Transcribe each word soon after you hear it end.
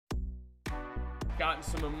gotten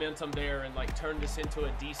some momentum there and like turned this into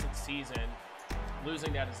a decent season.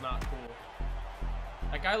 Losing that is not cool.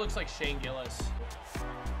 That guy looks like Shane Gillis.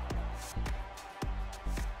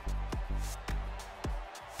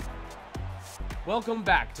 Welcome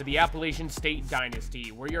back to the Appalachian State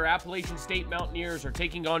Dynasty, where your Appalachian State Mountaineers are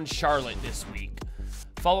taking on Charlotte this week.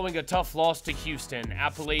 Following a tough loss to Houston,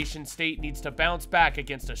 Appalachian State needs to bounce back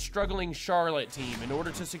against a struggling Charlotte team in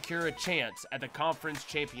order to secure a chance at the conference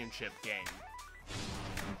championship game.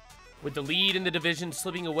 With the lead in the division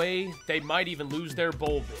slipping away, they might even lose their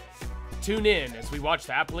bowl bid. Tune in as we watch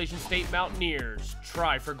the Appalachian State Mountaineers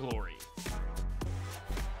try for glory.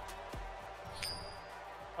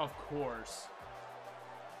 Of course.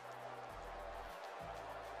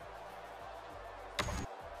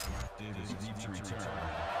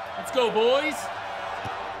 Let's go, boys.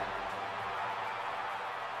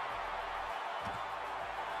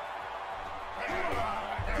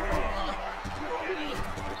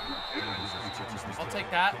 I'll take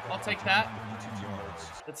that. I'll take that.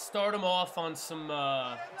 Let's start them off on some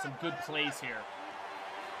good plays here.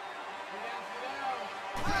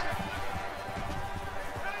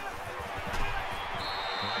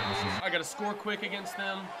 I gotta score quick against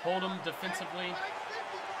them. Hold them defensively.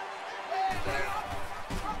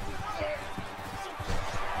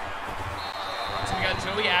 So we got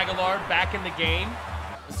Joey Aguilar back in the game.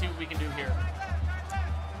 Let's see what we can do here.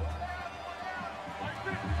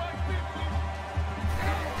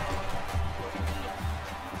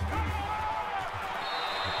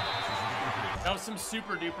 That was some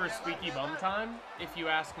super duper squeaky bum time, if you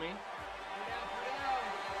ask me.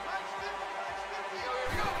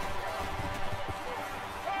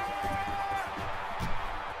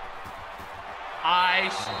 I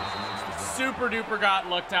super duper got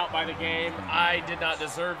lucked out by the game. I did not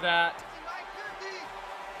deserve that.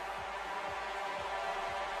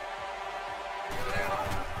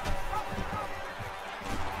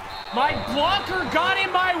 My blocker got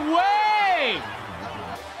in my way!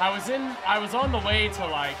 I was on the way to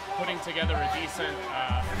like putting together a decent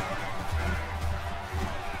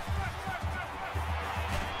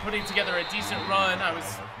run. I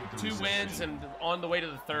was 2 wins and on the way to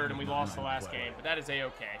the 3rd, and we lost the last game, but that is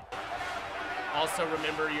a-okay. Also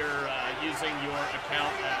remember you're using your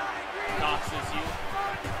account that doxes you.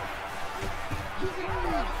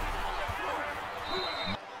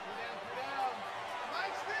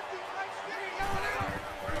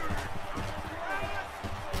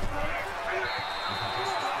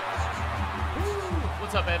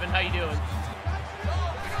 What's up, Evan? How you doing?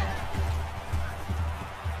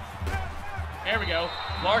 There we go.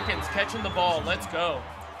 Larkins catching the ball. Let's go.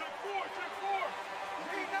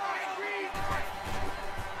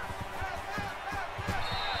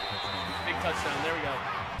 Big touchdown. There we go.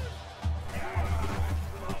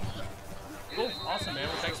 Cool. Awesome, man.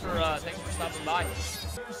 Well, thanks for stopping by.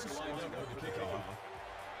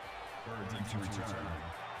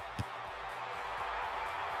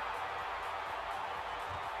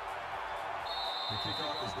 The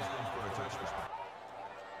kickoff is down for a touchdown.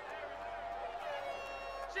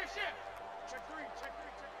 Shift. Check three. Pick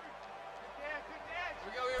that.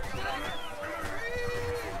 Here we go.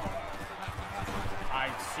 I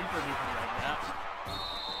super duper like that.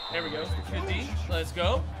 There we go. Good D. Let's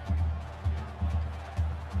go.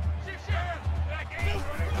 Shift. Back eight.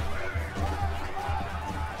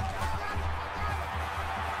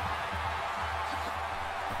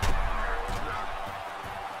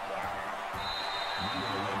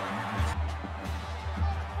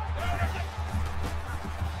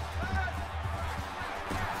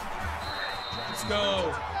 Let's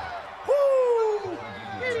go. Woo!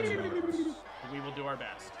 We will do our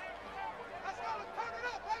best. Let's go. Turn it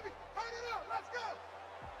up, baby. Turn it up. Let's go.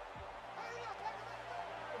 Turn it up, baby.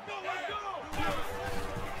 Let's go.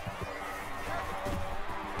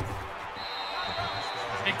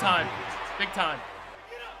 Big time. Big time.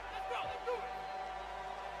 Get up. Let's go. Let's do it.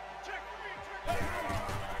 Check three.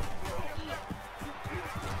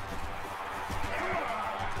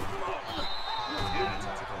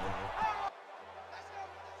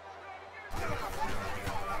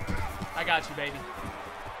 I got you, baby.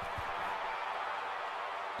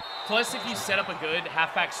 Plus, if you set up a good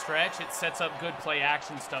halfback stretch, it sets up good play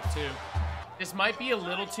action stuff too. This might be a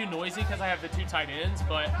little too noisy because I have the 2 tight ends,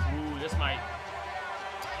 but ooh, this might.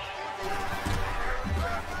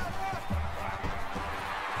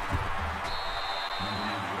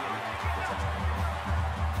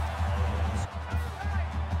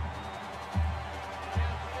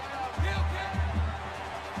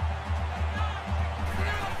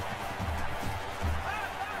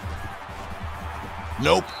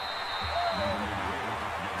 Nope.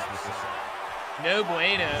 No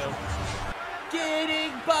bueno.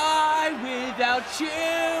 Getting by without you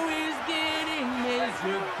is getting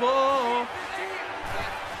miserable.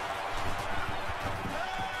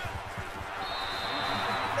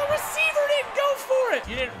 The receiver didn't go for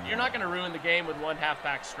it. You're not gonna ruin the game with one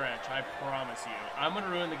halfback stretch. I promise you. I'm gonna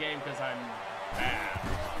ruin the game because I'm bad.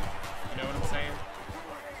 You know what I'm saying?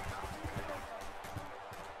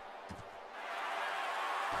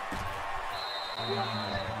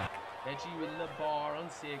 Met you in the bar on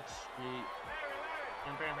 6th Street.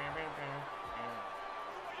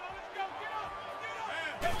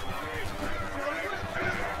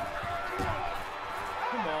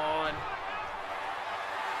 Come on.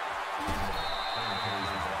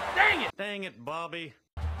 Dang it! Dang it, Bobby.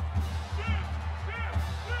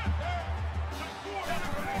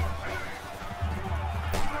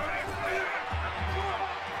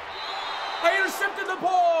 I intercepted the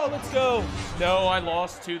ball! Let's go! No, I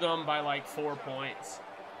lost to them by like 4 points.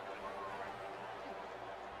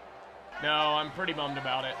 No, I'm pretty bummed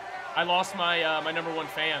about it. I lost my my #1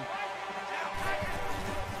 fan.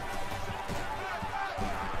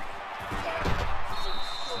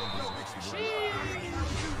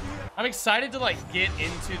 I'm excited to like get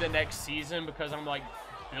into the next season because I'm like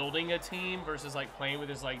building a team versus like playing with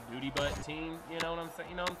this like booty butt team. You know what I'm saying?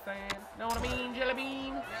 You know what I'm saying? Know what I mean, Jelly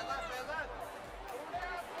Bean?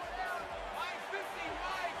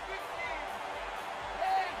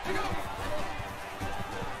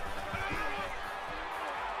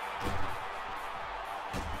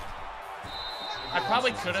 I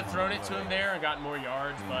probably could have thrown it to him there and gotten more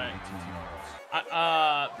yards, but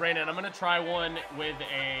Brandon, I'm gonna try one with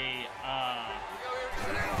a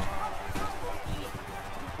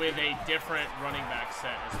different running back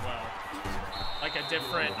set as well. Like a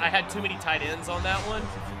different. I had too many tight ends on that one.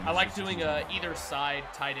 I like doing a either side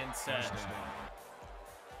tight end set.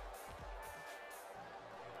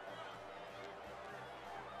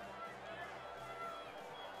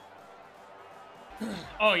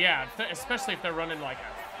 Oh yeah, especially if they're running like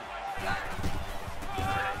a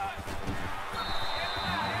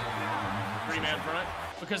three-man front,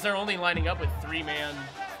 because they're only lining up with three-man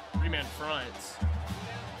fronts.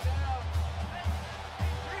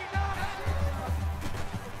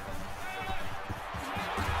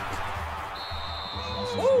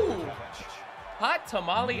 Ooh, hot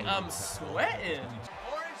tamale, I'm sweating.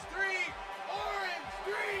 Orange 3! Orange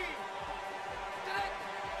 3!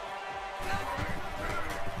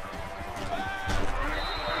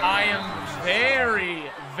 I am very,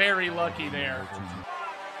 very lucky there.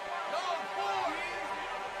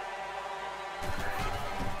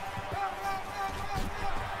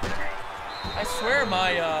 I swear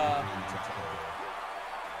my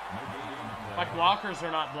blockers are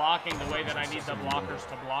not blocking the way that I need the blockers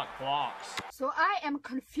to block blocks. So I am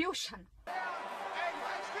confusion. Hey,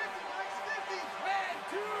 Mike's 50, man,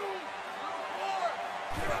 2,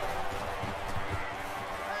 4.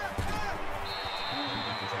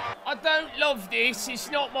 I don't love this, it's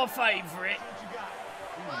not my favourite.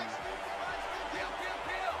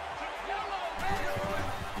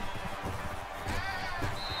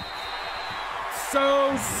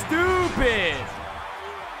 So stupid!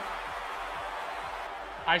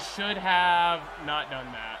 I should have not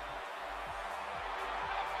done that.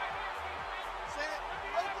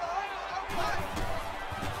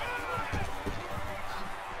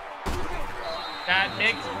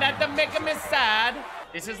 That make me sad.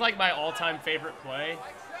 This is like my all-time favorite play.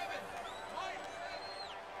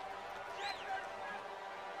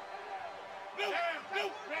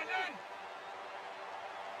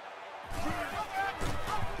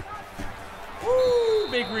 Woo!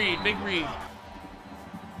 Big read, big read.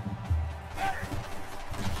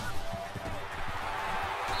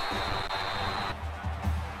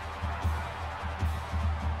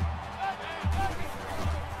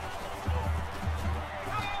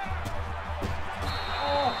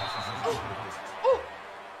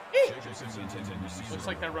 Looks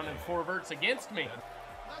like they're running four verts against me.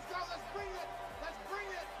 Let's go, let's bring it. Let's bring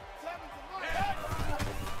it. 7 to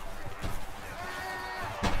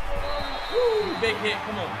 1. Woo, big hit,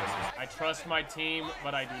 come on. I trust my team,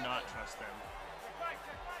 but I do not trust them.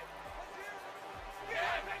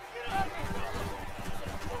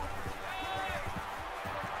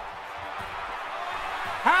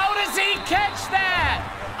 How does he catch that?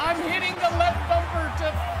 I'm hitting the left bumper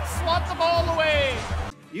to slot the ball away.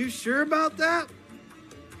 You sure about that?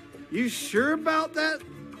 You sure about that?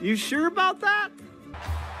 You sure about that?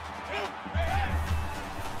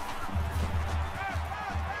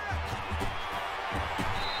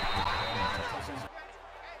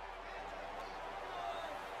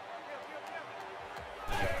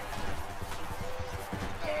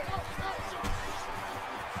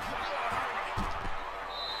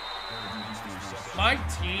 My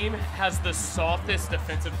team has the softest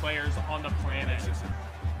defensive players on the planet. Should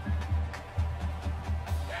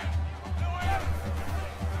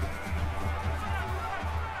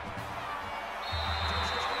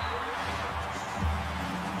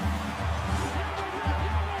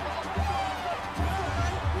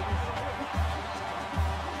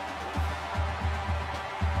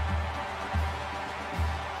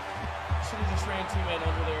have just ran 2 men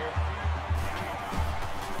under there.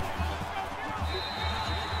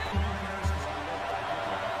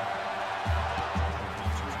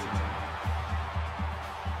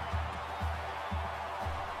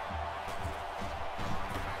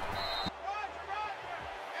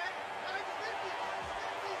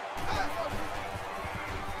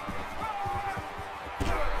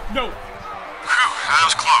 No! Whew, that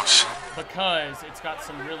was close. Because it's got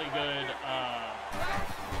some really good,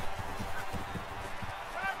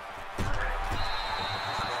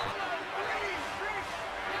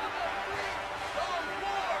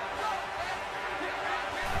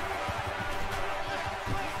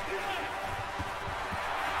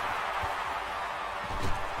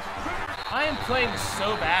 I am playing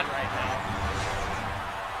so bad right now.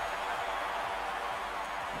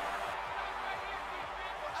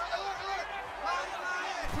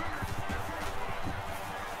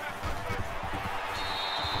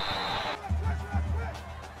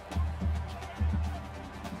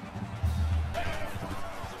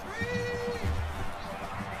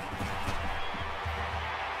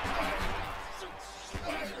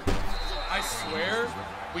 I swear,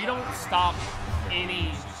 we don't stop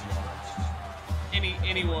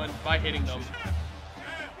anyone by hitting them.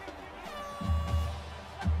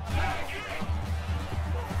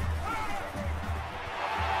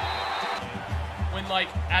 When like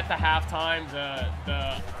at the halftime,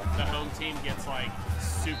 the home team gets like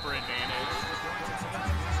super advantage.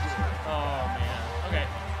 Oh man. Okay,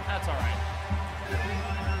 that's all right.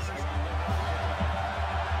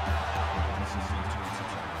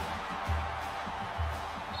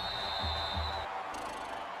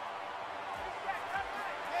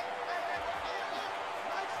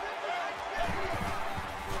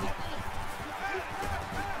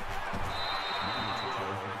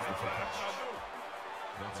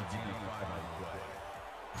 That's a DD5 on the play.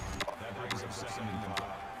 That brings up 2nd and 5.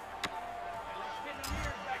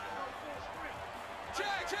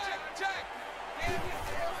 Check, check, check.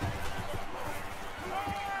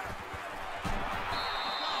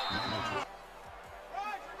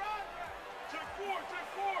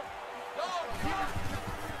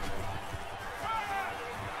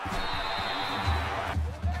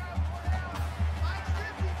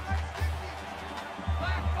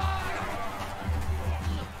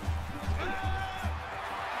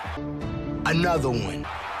 Another one.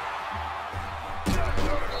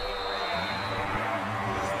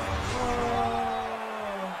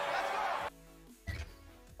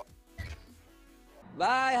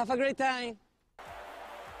 Bye, have a great time.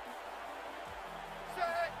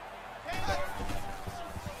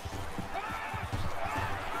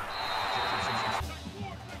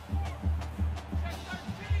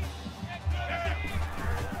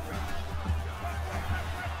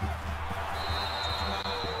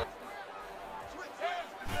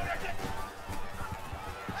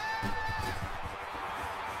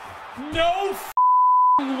 No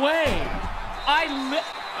way!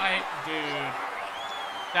 Dude,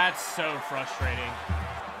 that's so frustrating.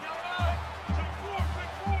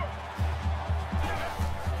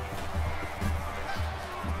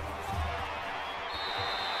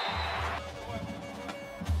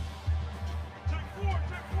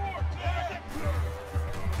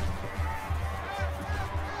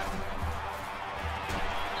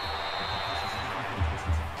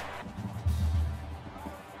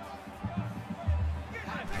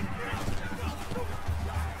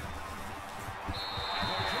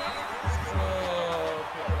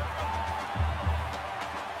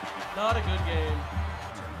 Not a good game.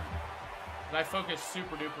 And I focus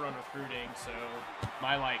super duper on recruiting, so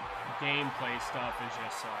my like gameplay stuff is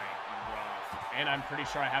just like rough. And I'm pretty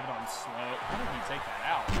sure I have it on slow. How did he take that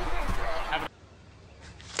out? Have it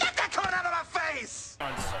Get that coming out of my face!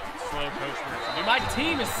 on slow coach version. Dude, my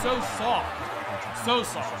team is so soft. So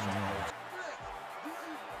soft.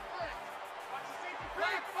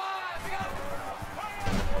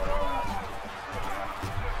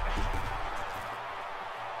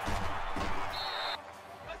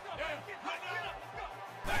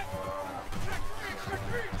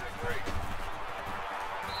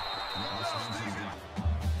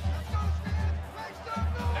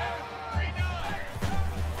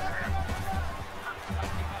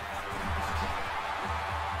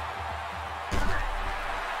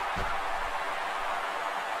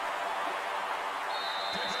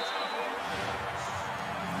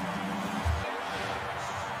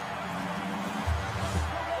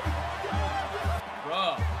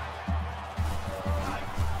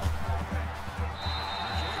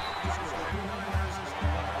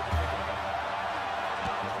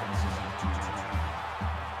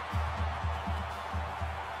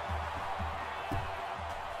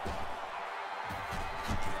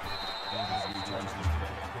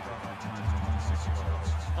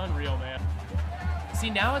 See,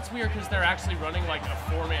 now it's weird because they're actually running like a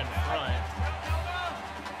 4-man front.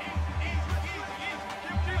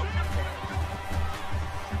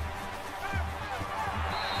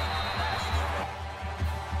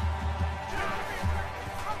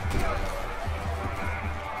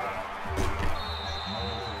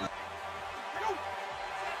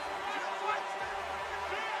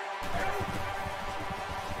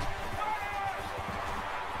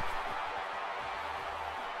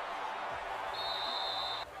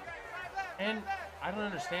 And I don't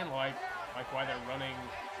understand why they're running.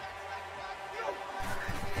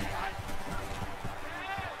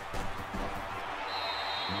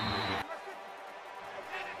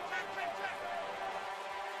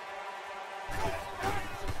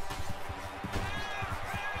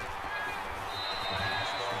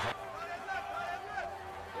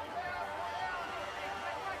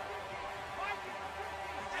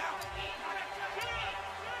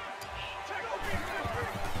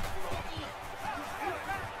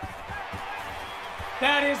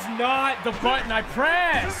 That is not the button I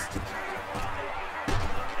pressed.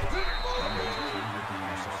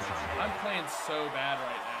 I'm playing so bad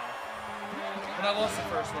right now. But I lost the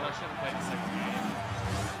first one. I should have played the second game.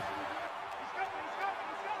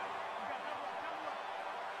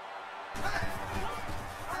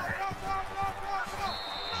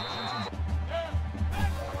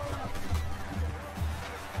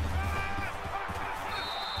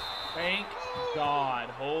 Thank God.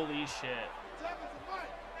 Holy shit.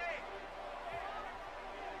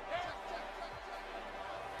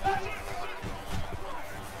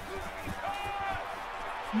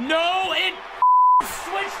 No, it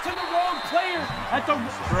switched to the wrong player at the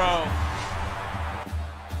bro.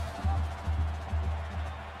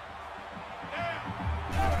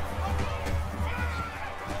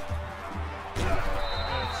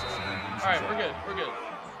 All right, we're good. We're good.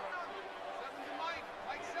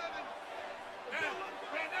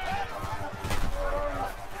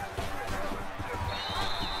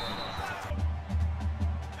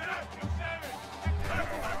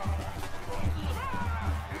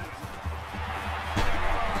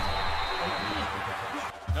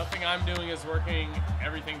 Nothing I'm doing is working.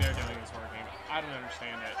 Everything they're doing is working. I don't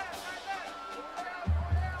understand it.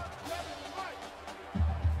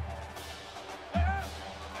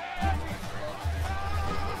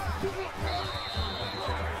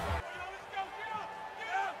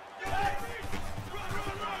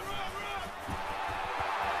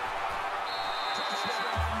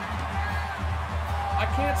 I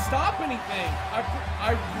can't stop anything.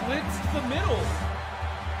 I blitzed the middle,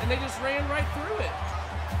 and they just ran right through it.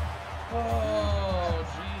 Oh,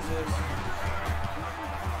 Jesus.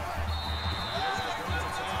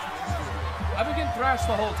 I've been getting thrashed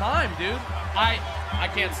the whole time, dude. I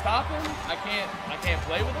can't stop him. I can't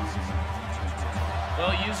play with him.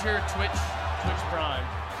 Well, use your Twitch Prime.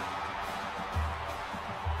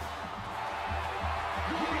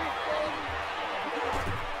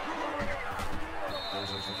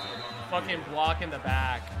 Fucking block in the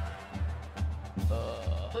back.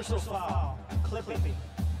 Personal foul. Clipping.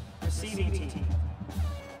 Receiving team.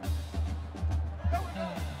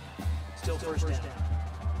 Still first down.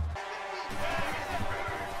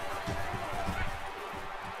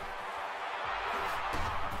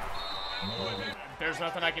 There's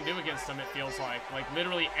nothing I can do against them, it feels like. Like,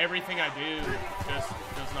 literally everything I do just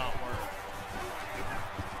does not work.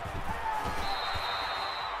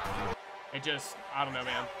 It just, I don't know,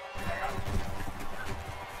 man.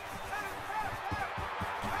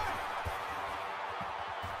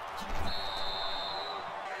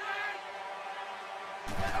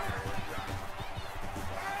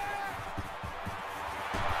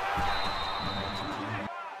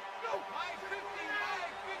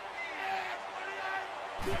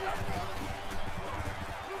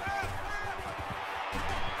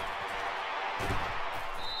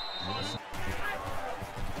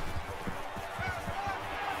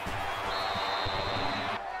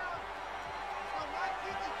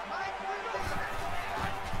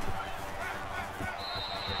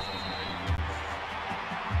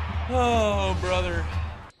 Oh, brother.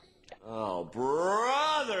 Oh,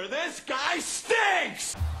 brother, this guy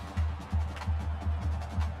stinks!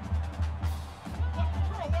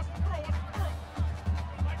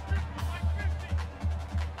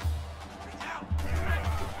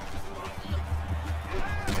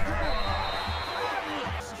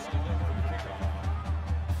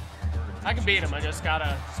 I can beat him. I just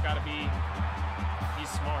gotta be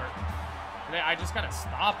smart. I just gotta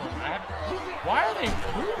stop them. Why are they?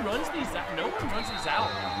 Who runs these out? No one runs these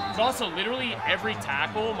out. It's also literally every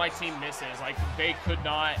tackle my team misses. Like, they could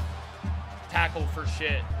not tackle for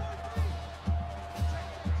shit.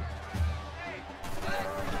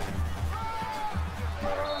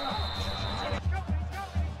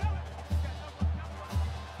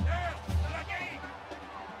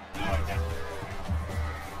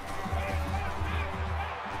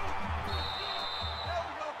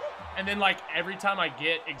 then like every time I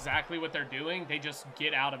get exactly what they're doing, they just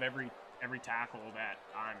get out of every tackle that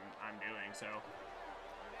I'm doing. So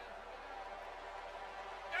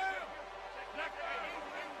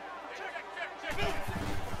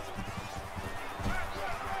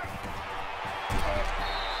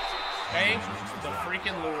thank the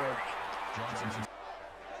freaking Lord.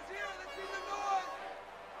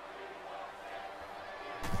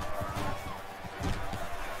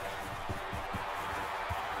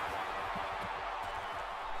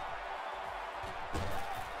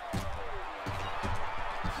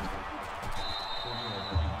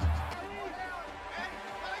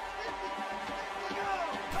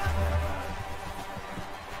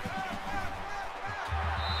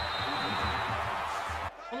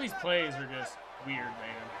 All these plays are just weird, man.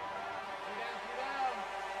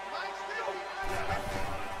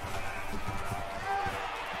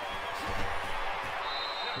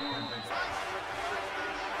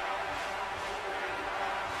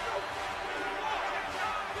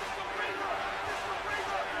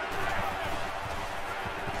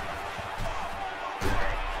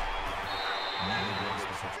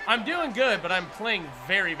 I'm doing good, but I'm playing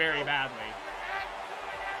very, very badly.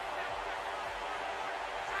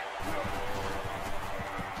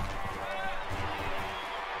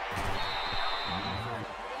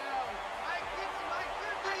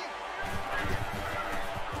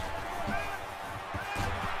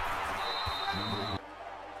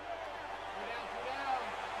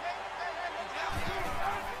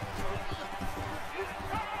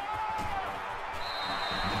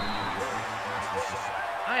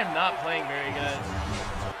 I am not playing very good.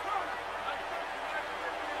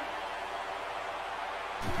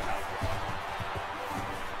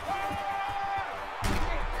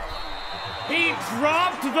 He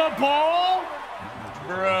dropped the ball?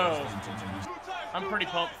 Bro. I'm pretty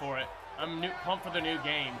pumped for it. I'm pumped for the new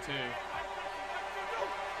game, too.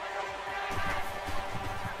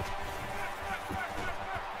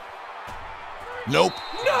 Nope.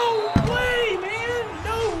 No way, man!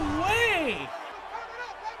 No way!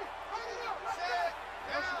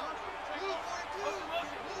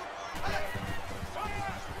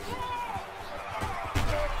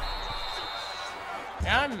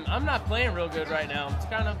 Yeah, I'm not playing real good right now. It's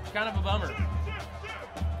kind of a bummer.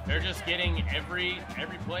 They're just getting every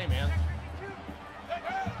play, man.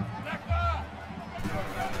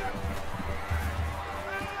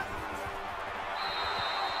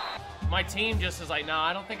 My team just is like, nah,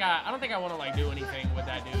 I don't think I want to like do anything with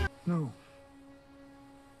that dude. No.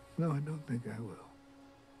 No, I don't think I will.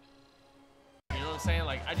 You know what I'm saying?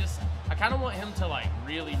 Like, I kind of want him to like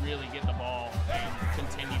really get the ball and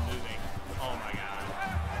continue moving. Oh my God.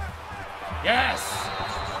 Yes!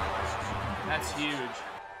 That's huge.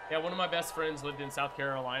 Yeah, one of my best friends lived in South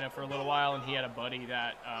Carolina for a little while, and he had a buddy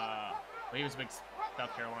that, well, he was a big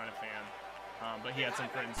South Carolina fan, but he had some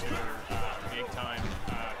friends who were big-time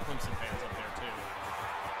Clemson fans up there, too.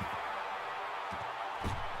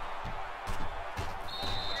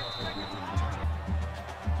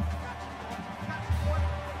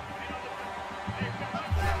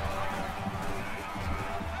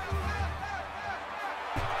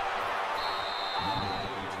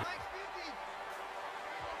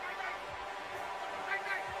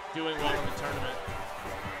 Doing well in the tournament.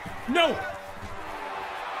 No!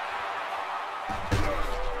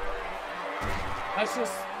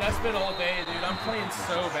 That's been all day, dude. I'm playing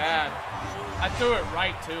so bad. I threw it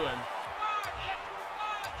right to him.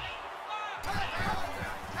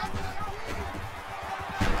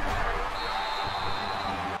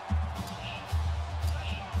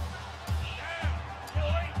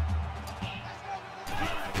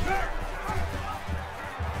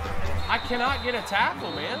 I cannot get a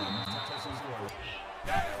tackle, man.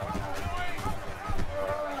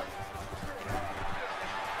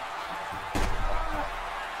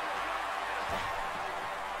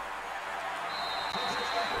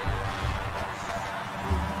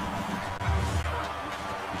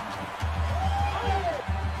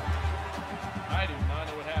 I do not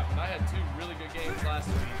know what happened. I had 2 really good games last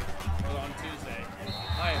week, or on Tuesday.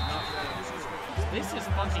 I am not playing. This is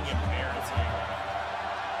fucking embarrassing.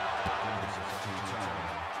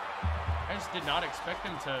 I just did not expect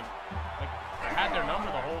them to, like, I had their number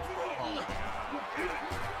the whole time.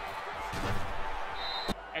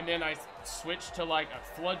 And then I switched to, like, a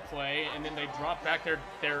flood play, and then they dropped back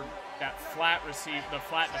that flat receive, the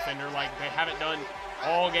flat defender, like they haven't done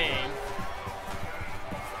all game.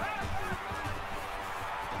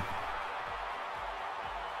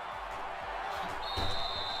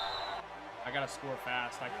 I gotta score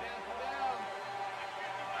fast.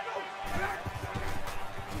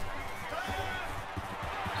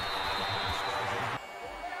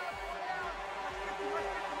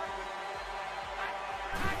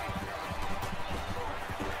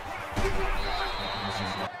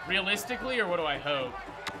 realistically, or what do I hope?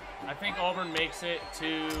 I think Auburn makes it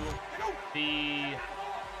to the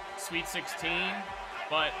Sweet 16,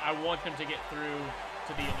 but I want them to get through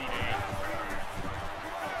to the Elite Eight.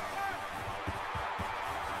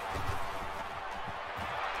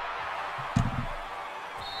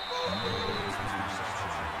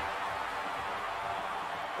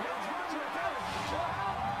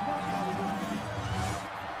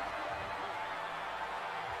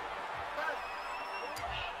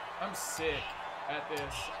 I'm sick at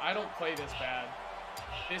this. I don't play this bad.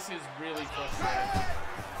 This is really frustrating.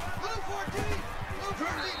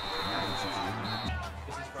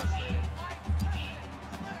 This is frustrating.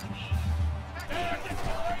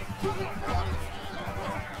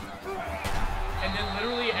 And then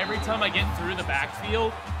literally every time I get through the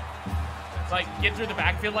backfield,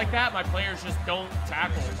 like that, my players just don't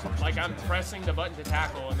tackle. Like I'm pressing the button to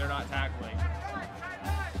tackle and they're not tackling.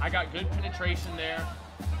 I got good penetration there.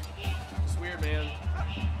 It's weird, man.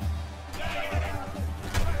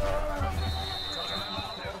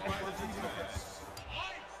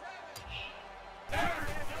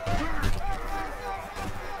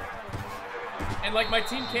 And like my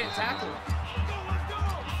team can't tackle.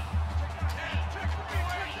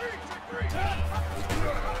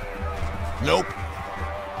 Nope.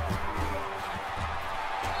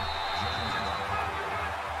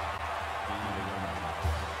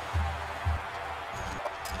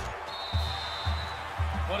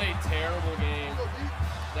 What a terrible game.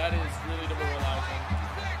 That is really demoralizing.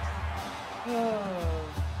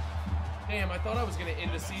 Damn, I thought I was going to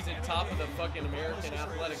end the season top of the fucking American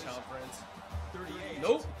Athletic Conference.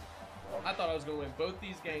 Nope. I thought I was going to win both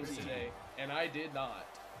these games today, and I did not.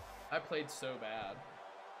 I played so bad.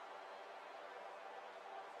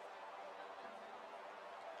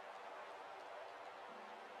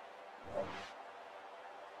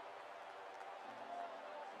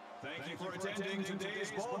 Thank you for attending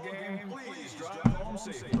today's ball game. Please drive home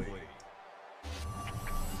safely.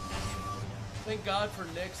 Thank God for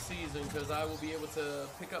next season, because I will be able to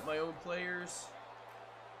pick up my own players.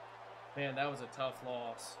 Man, that was a tough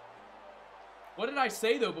loss. What did I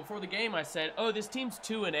say, though, before the game? I said, oh, this team's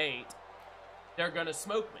 2-8. They're going to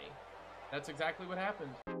smoke me. That's exactly what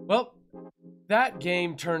happened. Well, that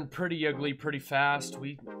game turned pretty ugly pretty fast.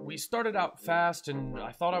 We started out fast, and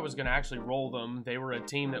I thought I was going to actually roll them. They were a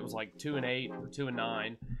team that was like 2-8 or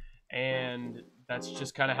 2-9, and that's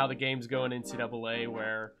just kind of how the games go in NCAA,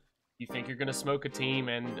 where you think you're going to smoke a team,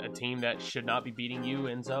 and a team that should not be beating you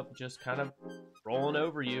ends up just kind of rolling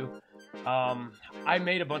over you. I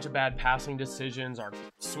made a bunch of bad passing decisions.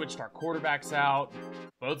 Switched our quarterbacks out.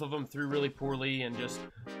 Both of them threw really poorly, and just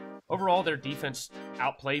overall their defense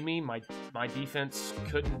outplayed me. My defense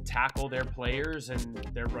couldn't tackle their players, and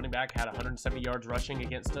their running back had 170 yards rushing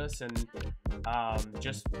against us, and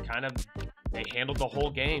just kind of they handled the whole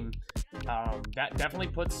game. That definitely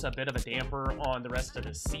puts a bit of a damper on the rest of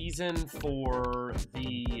the season for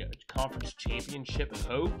the conference championship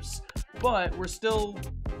hopes, but we're still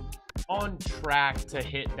on track to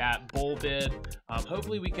hit that bowl bid.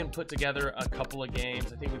 Hopefully we can put together a couple of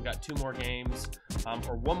games. I think we've got 2 more games,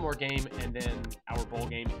 or 1 more game, and then our bowl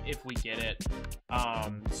game if we get it.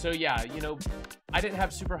 So yeah, you know, I didn't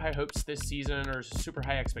have super high hopes this season, or super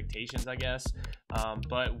high expectations, I guess,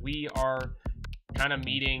 but we are kind of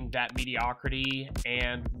meeting that mediocrity,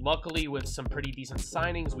 and luckily with some pretty decent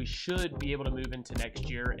signings, we should be able to move into next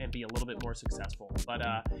year and be a little bit more successful. But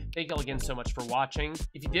thank y'all again so much for watching.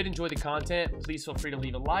 If you did enjoy the content, please feel free to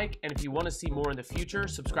leave a like, and if you want to see more in the future,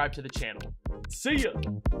 subscribe to the channel. See ya!